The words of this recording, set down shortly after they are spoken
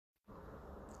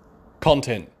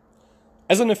Content.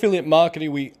 As an affiliate marketer,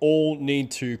 we all need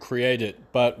to create it,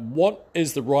 but what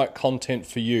is the right content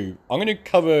for you? I'm going to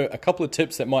cover a couple of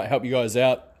tips that might help you guys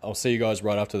out. I'll see you guys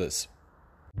right after this.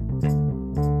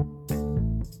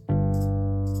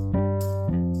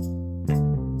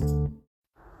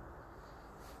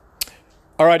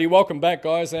 Alrighty, welcome back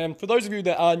guys, and for those of you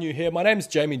that are new here, my name is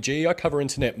Jamie G. I cover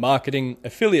internet marketing,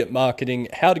 affiliate marketing,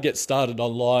 how to get started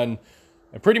online,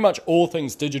 and pretty much all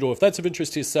things digital. If that's of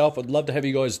interest to yourself, I'd love to have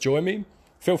you guys join me.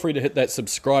 Feel free to hit that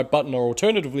subscribe button, or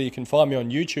alternatively, you can find me on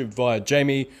YouTube via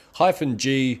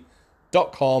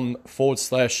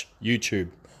jamie-g.com/YouTube.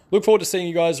 Look forward to seeing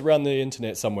you guys around the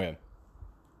internet somewhere.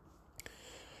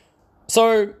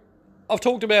 So, I've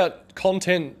talked about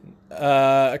content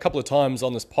a couple of times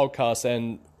on this podcast,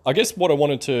 and I guess what I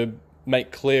wanted to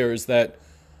make clear is that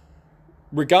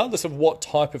regardless of what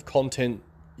type of content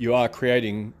you are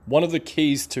creating, one of the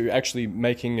keys to actually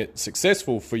making it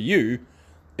successful for you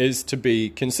is to be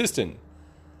consistent.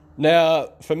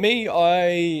 Now, for me,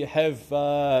 I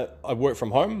work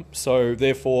from home, so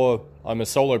therefore I'm a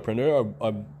solopreneur.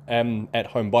 I am at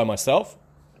home by myself.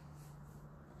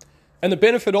 And the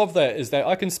benefit of that is that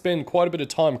I can spend quite a bit of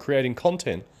time creating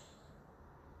content.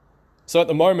 So at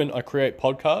the moment, I create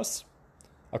podcasts,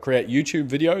 I create YouTube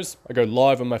videos, I go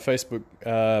live on my Facebook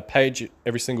page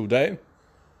every single day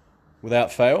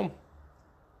without fail.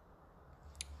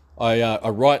 I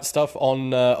write stuff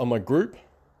on my group.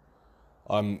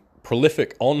 I'm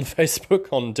prolific on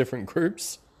Facebook on different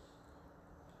groups.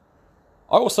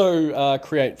 I also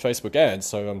create Facebook ads,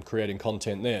 so I'm creating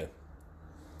content there.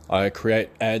 I create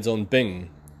ads on Bing.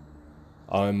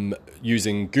 I'm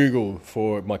using Google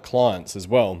for my clients as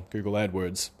well, Google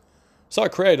AdWords. So I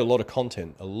create a lot of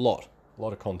content, a lot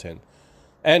of content.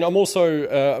 And I'm also,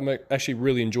 I actually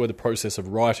really enjoy the process of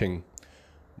writing.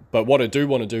 But what I do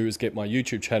want to do is get my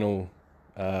YouTube channel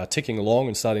ticking along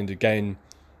and starting to gain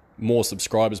more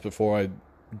subscribers before I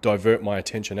divert my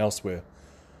attention elsewhere.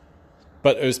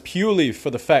 But it was purely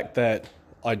for the fact that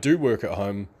I do work at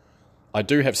home, I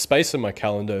do have space in my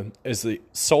calendar, is the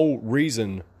sole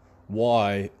reason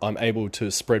why I'm able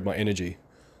to spread my energy,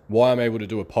 why I'm able to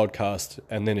do a podcast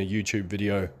and then a YouTube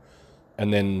video,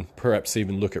 and then perhaps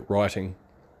even look at writing.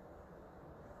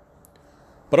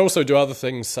 But I also do other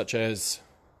things such as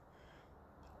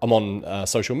I'm on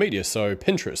social media, so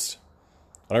Pinterest.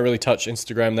 I don't really touch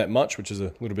Instagram that much, which is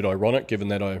a little bit ironic given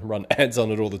that I run ads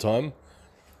on it all the time.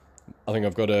 I think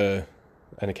I've got an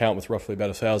account with roughly about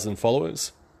 1,000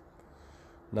 followers.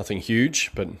 Nothing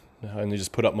huge, but I only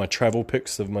just put up my travel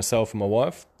pics of myself and my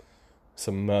wife.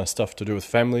 Some stuff to do with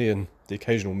family and the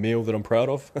occasional meal that I'm proud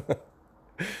of.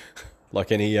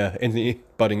 Like any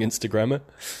budding Instagrammer.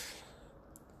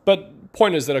 But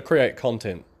point is that I create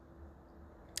content.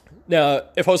 Now,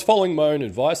 if I was following my own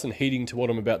advice and heeding to what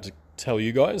I'm about to tell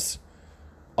you guys,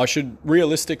 I should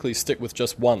realistically stick with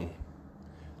just one.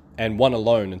 And one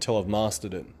alone until I've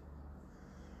mastered it.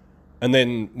 And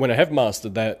then when I have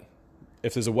mastered that,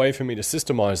 if there's a way for me to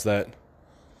systemize that,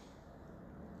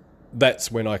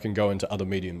 that's when I can go into other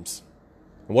mediums.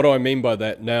 And what do I mean by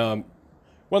that? Now,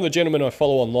 one of the gentlemen I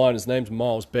follow online, his name's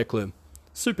Miles Beckler.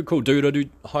 Super cool dude. I do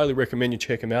highly recommend you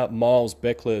check him out,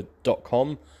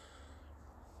 milesbeckler.com.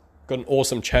 Got an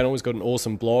awesome channel. He's got an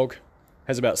awesome blog.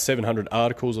 Has about 700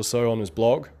 articles or so on his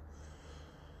blog.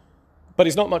 But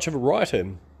he's not much of a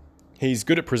writer. He's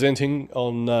good at presenting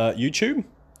on YouTube,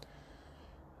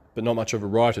 but not much of a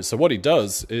writer. So what he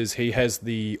does is he has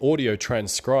the audio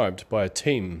transcribed by a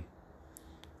team,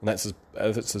 and that's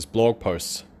his blog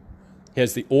posts. He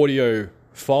has the audio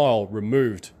file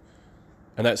removed,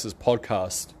 and that's his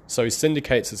podcast. So he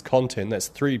syndicates his content. That's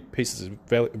 3 pieces of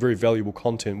very valuable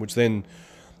content, which then,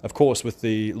 of course, with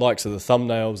the likes of the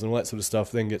thumbnails and all that sort of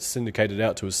stuff, then gets syndicated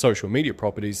out to his social media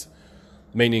properties,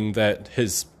 meaning that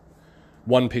his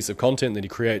one piece of content that he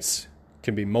creates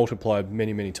can be multiplied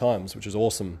many, many times, which is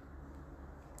awesome.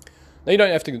 Now, you don't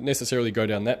have to necessarily go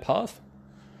down that path.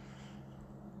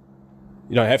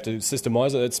 You don't have to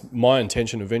systemize it. It's my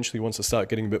intention eventually once I start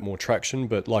getting a bit more traction.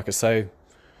 But like I say,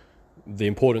 the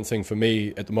important thing for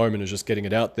me at the moment is just getting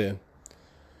it out there.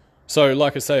 So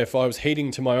like I say, if I was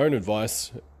heeding to my own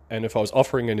advice, and if I was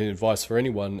offering any advice for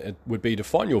anyone, it would be to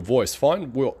find your voice,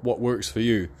 find what works for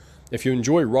you. If you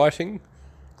enjoy writing,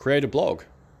 create a blog.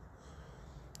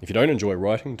 If you don't enjoy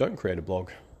writing, don't create a blog.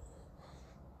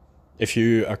 If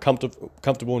you are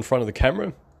comfortable in front of the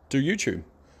camera, do YouTube.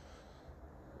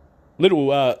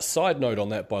 Little side note on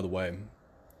that, by the way.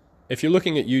 If you're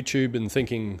looking at YouTube and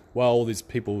thinking, wow, all these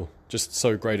people just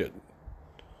so great at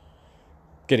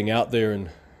getting out there and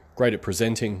great at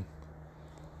presenting,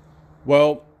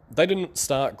 well, they didn't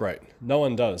start great. No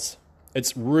one does.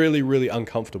 It's really, really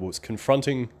uncomfortable. It's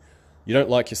confronting. You don't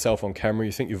like yourself on camera.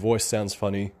 You think your voice sounds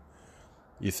funny.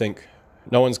 You think,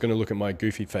 no one's going to look at my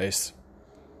goofy face.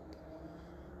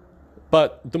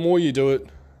 But the more you do it,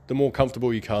 the more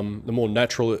comfortable you come, the more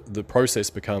natural the process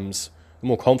becomes, the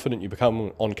more confident you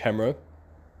become on camera.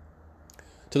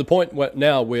 To the point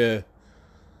where,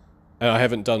 and I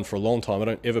haven't done for a long time, I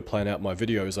don't ever plan out my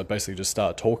videos. I basically just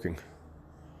start talking.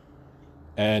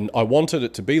 And I wanted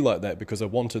it to be like that because I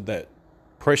wanted that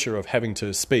pressure of having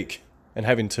to speak and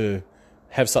having to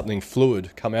have something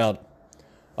fluid come out.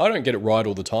 I don't get it right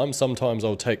all the time. Sometimes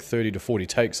I'll take 30 to 40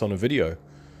 takes on a video.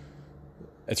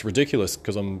 It's ridiculous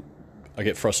because I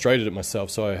get frustrated at myself,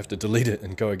 so I have to delete it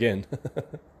and go again.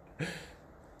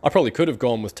 I probably could have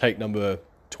gone with take number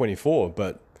 24,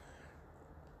 but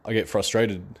I get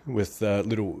frustrated with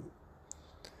little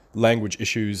language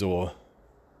issues or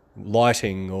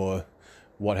lighting or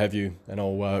what have you, and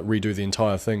I'll redo the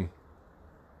entire thing.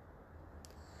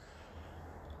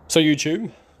 So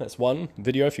YouTube, that's one.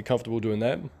 Video, if you're comfortable doing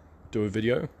that, do a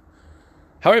video.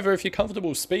 However, if you're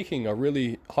comfortable speaking, I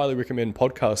really highly recommend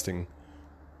podcasting.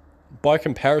 By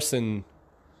comparison,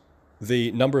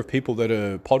 the number of people that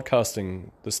are podcasting,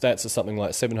 the stats are something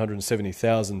like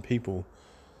 770,000 people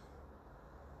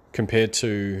compared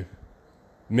to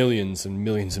millions and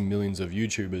millions and millions of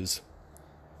YouTubers,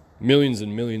 millions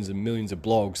and millions and millions of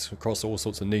blogs across all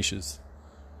sorts of niches.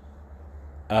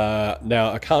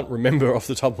 Now, I can't remember off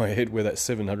the top of my head where that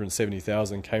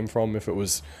 770,000 came from, if it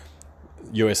was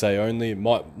USA only. It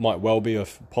might well be. I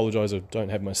apologize, I don't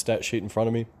have my stat sheet in front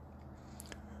of me.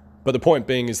 But the point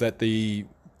being is that the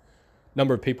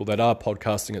number of people that are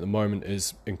podcasting at the moment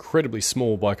is incredibly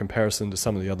small by comparison to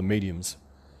some of the other mediums.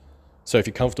 So if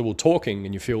you're comfortable talking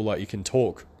and you feel like you can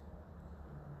talk,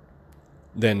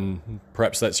 then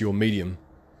perhaps that's your medium.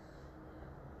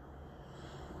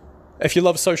 If you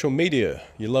love social media,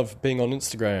 you love being on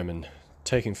Instagram and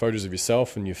taking photos of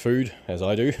yourself and your food, as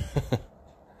I do,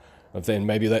 then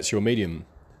maybe that's your medium.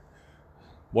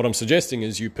 What I'm suggesting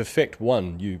is you perfect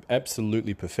one. You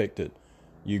absolutely perfect it.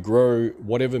 You grow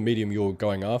whatever medium you're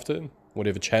going after,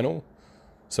 whatever channel.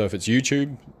 So if it's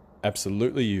YouTube,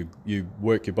 absolutely, you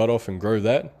work your butt off and grow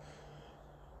that.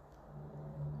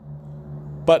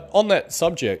 But on that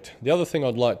subject, the other thing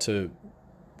I'd like to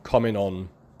comment on,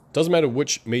 doesn't matter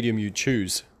which medium you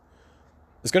choose,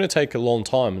 it's going to take a long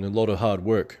time and a lot of hard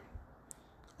work.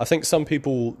 I think some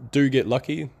people do get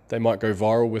lucky. They might go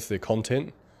viral with their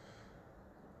content.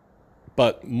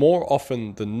 But more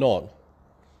often than not,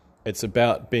 it's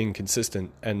about being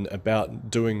consistent and about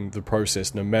doing the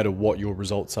process no matter what your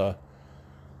results are.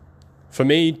 For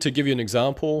me, to give you an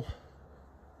example,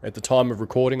 at the time of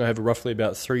recording, I have roughly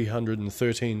about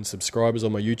 313 subscribers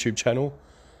on my YouTube channel.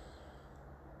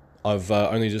 I've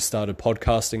only just started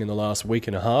podcasting in the last week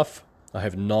and a half. I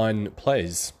have 9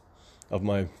 plays of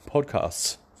my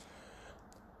podcasts.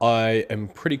 I am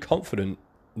pretty confident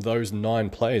those 9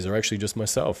 plays are actually just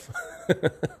myself.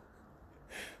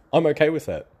 I'm okay with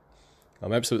that.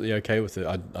 I'm absolutely okay with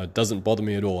it. It doesn't bother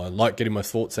me at all. I like getting my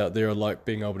thoughts out there. I like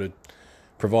being able to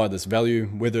provide this value.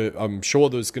 Whether I'm sure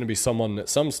there's going to be someone at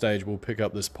some stage will pick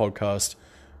up this podcast,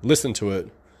 listen to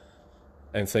it,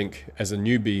 and think, as a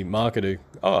newbie marketer,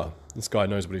 this guy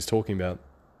knows what he's talking about.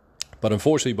 But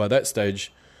unfortunately, by that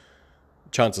stage,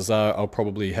 chances are I'll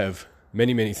probably have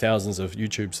many, many thousands of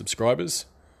YouTube subscribers.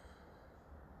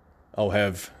 I'll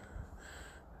have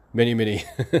many, many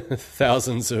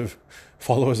thousands of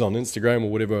followers on Instagram or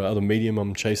whatever other medium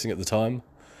I'm chasing at the time.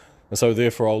 And so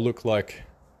therefore I'll look like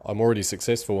I'm already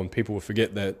successful, and people will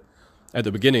forget that at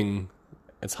the beginning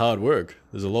it's hard work.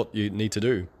 There's a lot you need to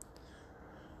do.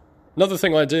 Another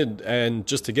thing I did, and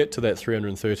just to get to that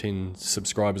 313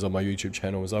 subscribers on my YouTube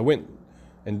channel, is I went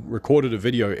and recorded a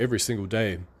video every single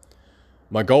day.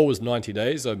 My goal was 90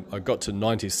 days. I got to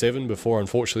 97 before,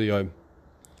 unfortunately, I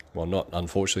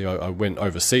went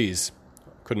overseas.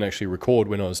 Couldn't actually record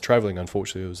when I was traveling,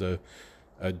 unfortunately. There was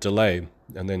a delay,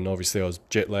 and then obviously I was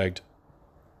jet lagged.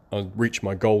 I reached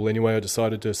my goal anyway. I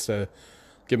decided to just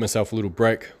give myself a little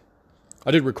break.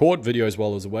 I did record videos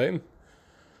while I was away.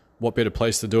 What better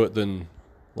place to do it than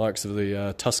likes of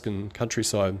the Tuscan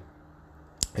countryside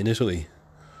in Italy?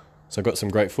 So I got some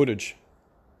great footage.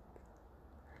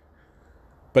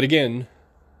 But again,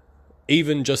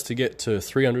 even just to get to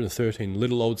 313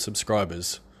 little old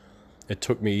subscribers, it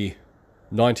took me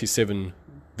 97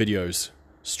 videos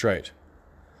straight.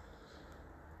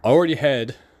 I already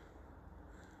had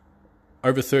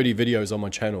over 30 videos on my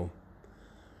channel.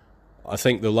 I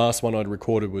think the last one I'd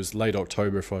recorded was late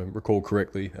October, if I recall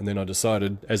correctly, and then I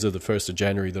decided as of the 1st of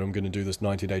January that I'm going to do this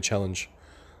 90-day challenge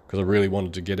because I really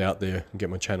wanted to get out there and get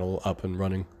my channel up and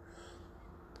running.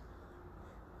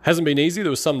 Hasn't been easy.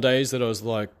 There were some days that I was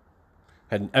like,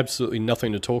 had absolutely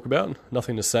nothing to talk about,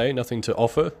 nothing to say, nothing to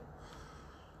offer.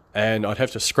 And I'd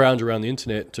have to scrounge around the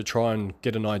internet to try and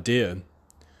get an idea.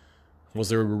 Was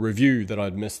there a review that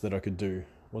I'd missed that I could do?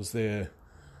 Was there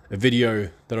a video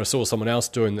that I saw someone else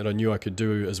doing that I knew I could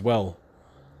do as well?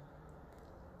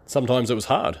 Sometimes it was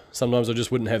hard. Sometimes I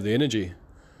just wouldn't have the energy.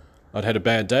 I'd had a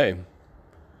bad day.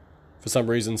 For some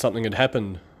reason, something had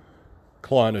happened.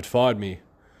 Client had fired me.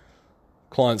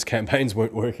 Clients' campaigns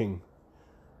weren't working.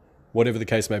 Whatever the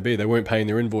case may be, they weren't paying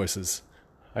their invoices.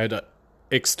 I had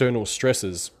external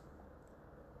stresses.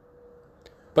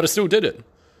 But I still did it.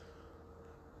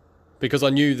 Because I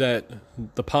knew that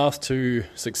the path to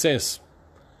success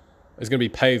is going to be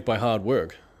paved by hard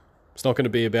work. It's not going to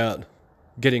be about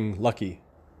getting lucky.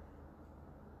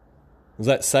 There's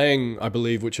that saying, I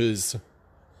believe, which is,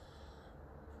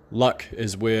 luck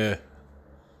is where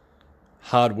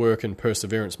hard work and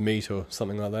perseverance meet, or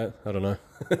something like that. I don't know.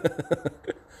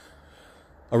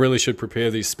 I really should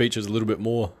prepare these speeches a little bit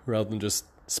more rather than just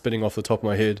spitting off the top of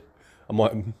my head. I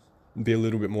might be a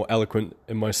little bit more eloquent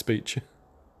in my speech,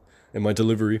 in my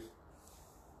delivery.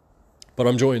 But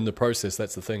I'm enjoying the process,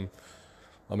 that's the thing.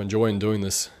 I'm enjoying doing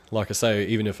this. Like I say,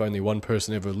 even if only one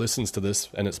person ever listens to this,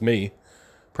 and it's me,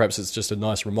 perhaps it's just a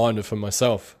nice reminder for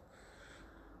myself.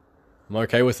 I'm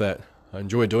okay with that. I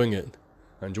enjoy doing it.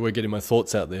 I enjoy getting my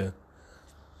thoughts out there.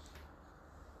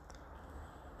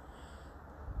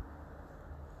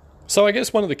 So I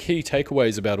guess one of the key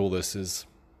takeaways about all this is,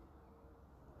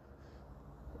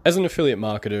 as an affiliate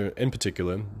marketer in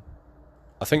particular,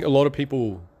 I think a lot of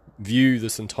people view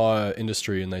this entire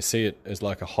industry and they see it as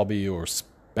like a hobby or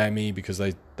spammy because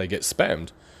they get spammed.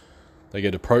 They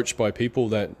get approached by people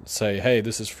that say, hey,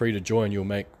 this is free to join. You'll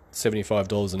make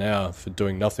 $75 an hour for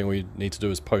doing nothing. All you need to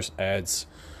do is post ads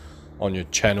on your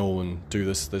channel and do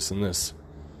this, this, and this.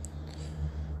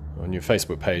 On your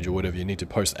Facebook page or whatever, you need to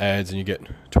post ads and you get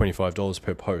 $25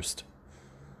 per post.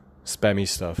 Spammy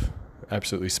stuff.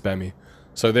 Absolutely spammy.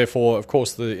 So therefore, of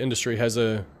course, the industry has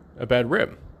a bad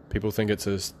rep. People think it's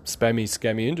a spammy,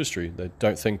 scammy industry. They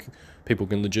don't think people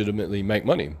can legitimately make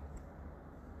money.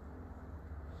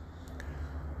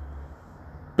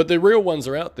 But the real ones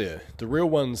are out there. The real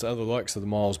ones are the likes of the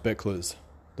Miles Becklers.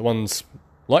 The ones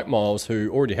like Miles, who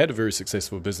already had a very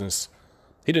successful business.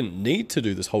 He didn't need to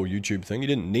do this whole YouTube thing. He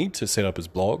didn't need to set up his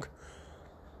blog.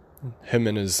 Him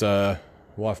and his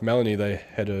wife Melanie, they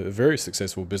had a very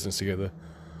successful business together.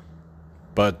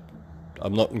 But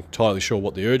I'm not entirely sure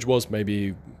what the urge was. Maybe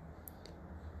he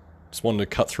just wanted to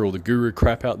cut through all the guru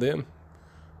crap out there,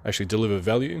 actually deliver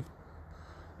value.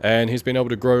 And he's been able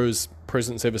to grow his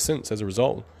presence ever since as a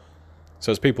result.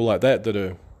 So it's people like that that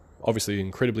are obviously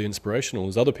incredibly inspirational.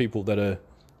 There's other people that are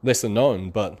lesser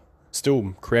known, but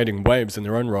still creating waves in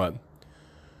their own right.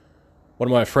 One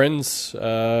of my friends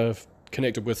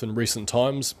connected with in recent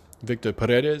times, Victor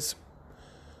Paredes.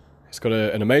 He's got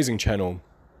an amazing channel.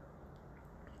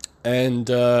 And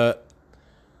it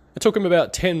took him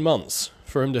about 10 months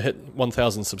for him to hit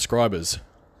 1,000 subscribers.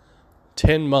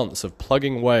 10 months of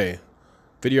plugging away,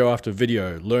 video after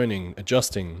video, learning,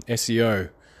 adjusting, SEO,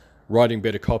 writing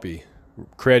better copy,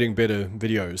 creating better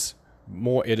videos,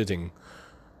 more editing,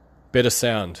 better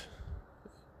sound,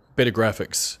 better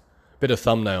graphics, better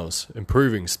thumbnails,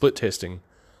 improving, split testing.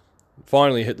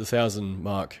 Finally hit the 1,000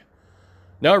 mark.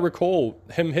 Now I recall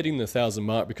him hitting the 1,000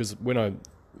 mark because when I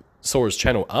saw his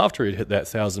channel after he'd hit that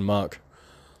 1,000 mark,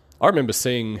 I remember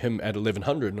seeing him at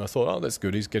 1,100 and I thought, oh, that's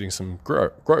good. He's getting some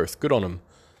growth. Good on him.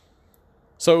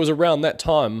 So it was around that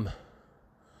time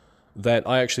that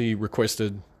I actually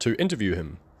requested to interview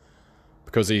him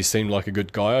because he seemed like a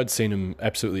good guy. I'd seen him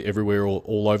absolutely everywhere,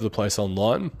 all over the place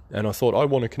online. And I thought, I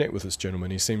want to connect with this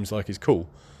gentleman. He seems like he's cool.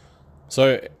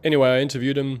 So anyway, I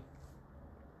interviewed him.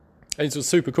 And he's a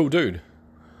super cool dude.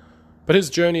 But his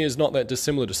journey is not that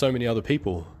dissimilar to so many other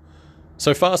people.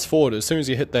 So fast forward, as soon as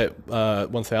he hit that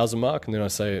 1,000 mark, and then I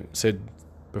said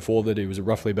before that he was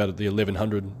roughly about at the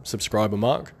 1,100 subscriber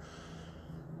mark,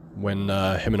 when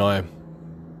him and I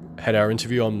had our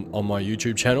interview on my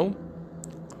YouTube channel.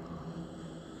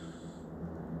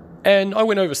 And I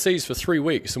went overseas for 3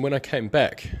 weeks, and when I came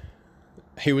back,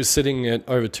 he was sitting at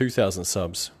over 2,000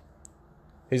 subs.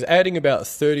 He's adding about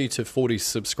 30 to 40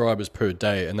 subscribers per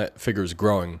day, and that figure is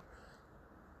growing.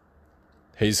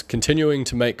 He's continuing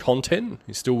to make content.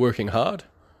 He's still working hard.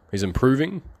 He's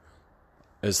improving.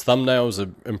 His thumbnails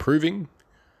are improving.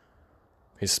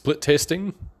 He's split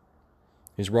testing.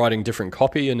 He's writing different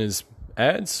copy in his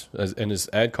ads, in his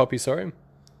ad copy,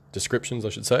 descriptions, I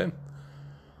should say.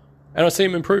 And I see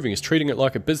him improving. He's treating it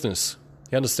like a business.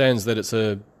 He understands that it's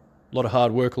a lot of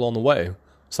hard work along the way.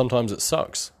 Sometimes it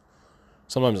sucks.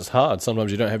 Sometimes it's hard. Sometimes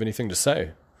you don't have anything to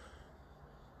say.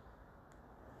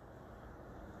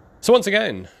 So once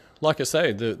again, like I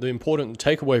say, the important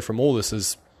takeaway from all this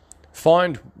is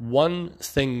find one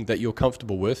thing that you're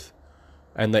comfortable with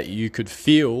and that you could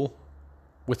feel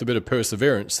with a bit of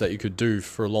perseverance that you could do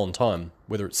for a long time,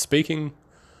 whether it's speaking,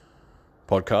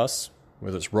 podcasts,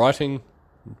 whether it's writing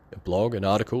a blog and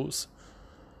articles,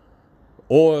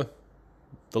 or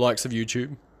the likes of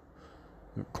YouTube,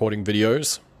 recording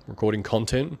videos, recording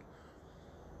content,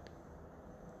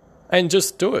 and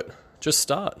just do it. Just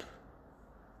start.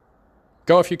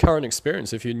 Go off your current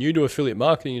experience. If you're new to affiliate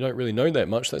marketing, you don't really know that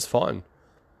much, that's fine.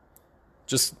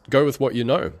 Just go with what you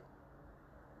know.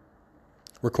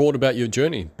 Record about your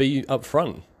journey. Be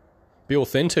upfront. Be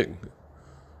authentic.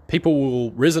 People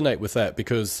will resonate with that,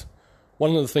 because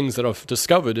one of the things that I've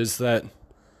discovered is that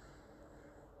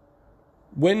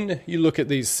when you look at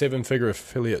these 7-figure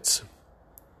affiliates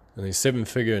and these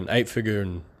 7-figure and 8-figure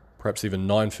and perhaps even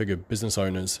 9-figure business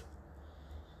owners,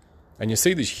 and you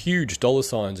see these huge dollar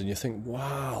signs and you think,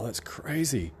 wow, that's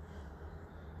crazy.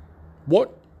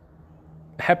 What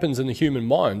happens in the human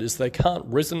mind is they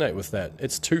can't resonate with that.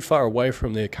 It's too far away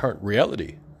from their current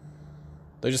reality.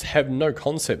 They just have no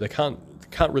concept. They can't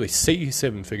really see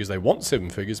 7 figures. They want 7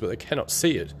 figures, but they cannot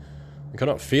see it. They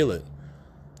cannot feel it.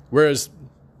 Whereas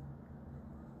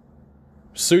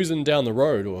Susan down the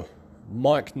road or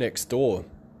Mike next door,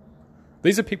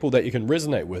 these are people that you can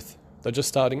resonate with. They're just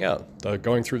starting out. They're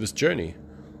going through this journey.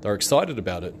 They're excited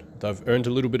about it. They've earned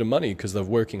a little bit of money because they're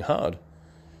working hard.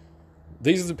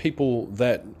 These are the people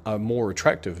that are more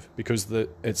attractive because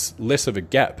it's less of a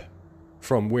gap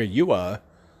from where you are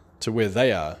to where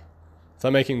they are. If they're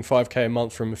making $5K a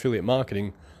month from affiliate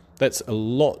marketing, that's a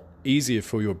lot easier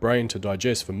for your brain to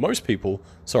digest. For most people,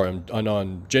 I know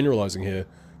I'm generalizing here,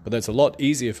 but that's a lot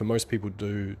easier for most people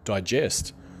to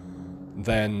digest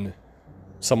than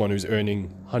someone who's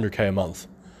earning $100K a month.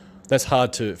 That's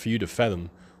hard for you to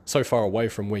fathom. So far away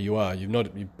from where you are, you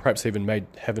perhaps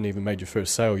haven't even made your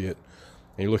first sale yet.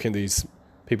 And you're looking at these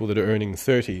people that are earning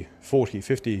 30, 40,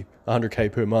 50,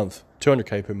 100K per month,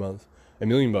 200K per month, $1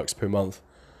 million per month,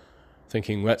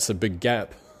 thinking that's a big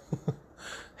gap.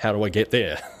 How do I get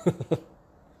there?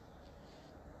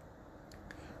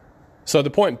 So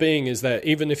the point being is that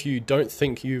even if you don't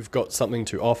think you've got something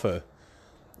to offer,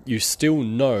 you still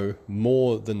know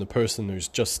more than the person who's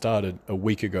just started a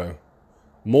week ago,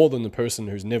 more than the person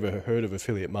who's never heard of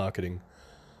affiliate marketing.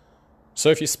 So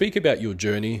if you speak about your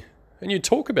journey and you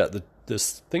talk about the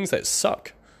things that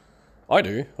suck, I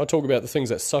do. I talk about the things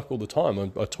that suck all the time.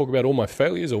 I talk about all my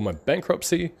failures, all my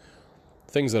bankruptcy,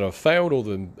 things that I've failed, all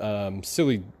the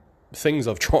silly things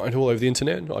I've tried all over the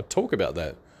internet. I talk about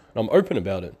that. And I'm open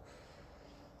about it.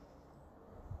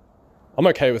 I'm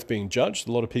okay with being judged.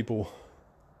 A lot of people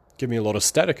give me a lot of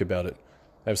static about it.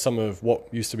 I have some of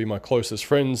what used to be my closest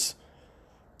friends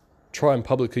try and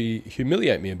publicly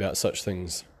humiliate me about such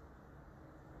things.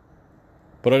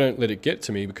 But I don't let it get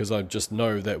to me because I just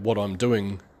know that what I'm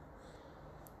doing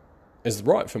is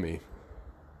right for me.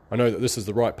 I know that this is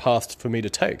the right path for me to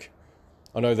take.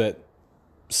 I know that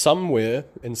somewhere,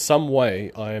 in some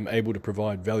way, I am able to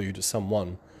provide value to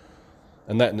someone.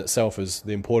 And that in itself is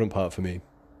the important part for me.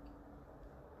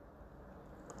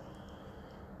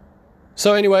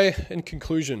 So anyway, in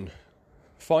conclusion,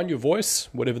 find your voice,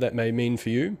 whatever that may mean for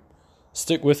you.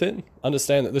 Stick with it.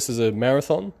 Understand that this is a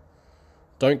marathon.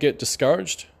 Don't get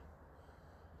discouraged.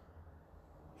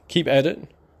 Keep at it.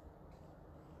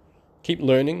 Keep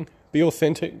learning. Be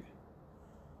authentic.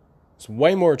 It's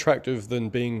way more attractive than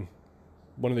being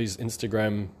one of these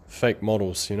Instagram fake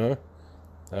models, you know?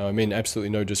 I mean,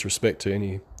 absolutely no disrespect to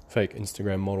any fake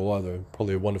Instagram model either.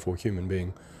 Probably a wonderful human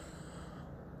being.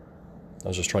 I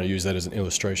was just trying to use that as an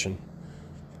illustration.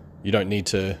 You don't need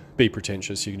to be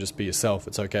pretentious. You can just be yourself.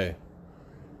 It's okay.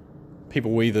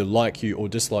 People will either like you or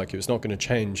dislike you. It's not going to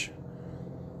change.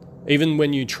 Even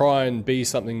when you try and be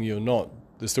something you're not,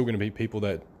 there's still going to be people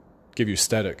that give you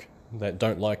static, that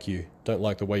don't like you, don't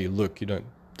like the way you look, you don't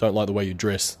like the way you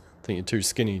dress, think you're too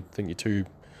skinny, think you're too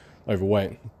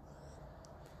overweight,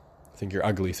 think you're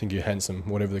ugly, think you're handsome,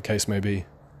 whatever the case may be.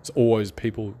 There's always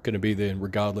people going to be there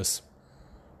regardless.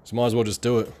 So might as well just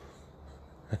do it.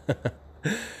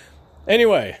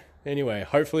 Anyway,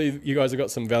 hopefully you guys have got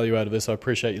some value out of this. I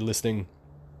appreciate you listening,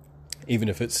 even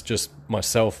if it's just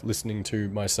myself listening to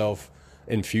myself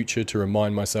in future to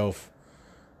remind myself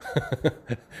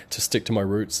to stick to my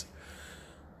roots.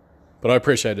 But I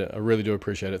appreciate it. I really do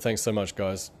appreciate it. Thanks so much,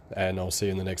 guys, and I'll see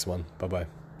you in the next one.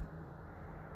 Bye-bye.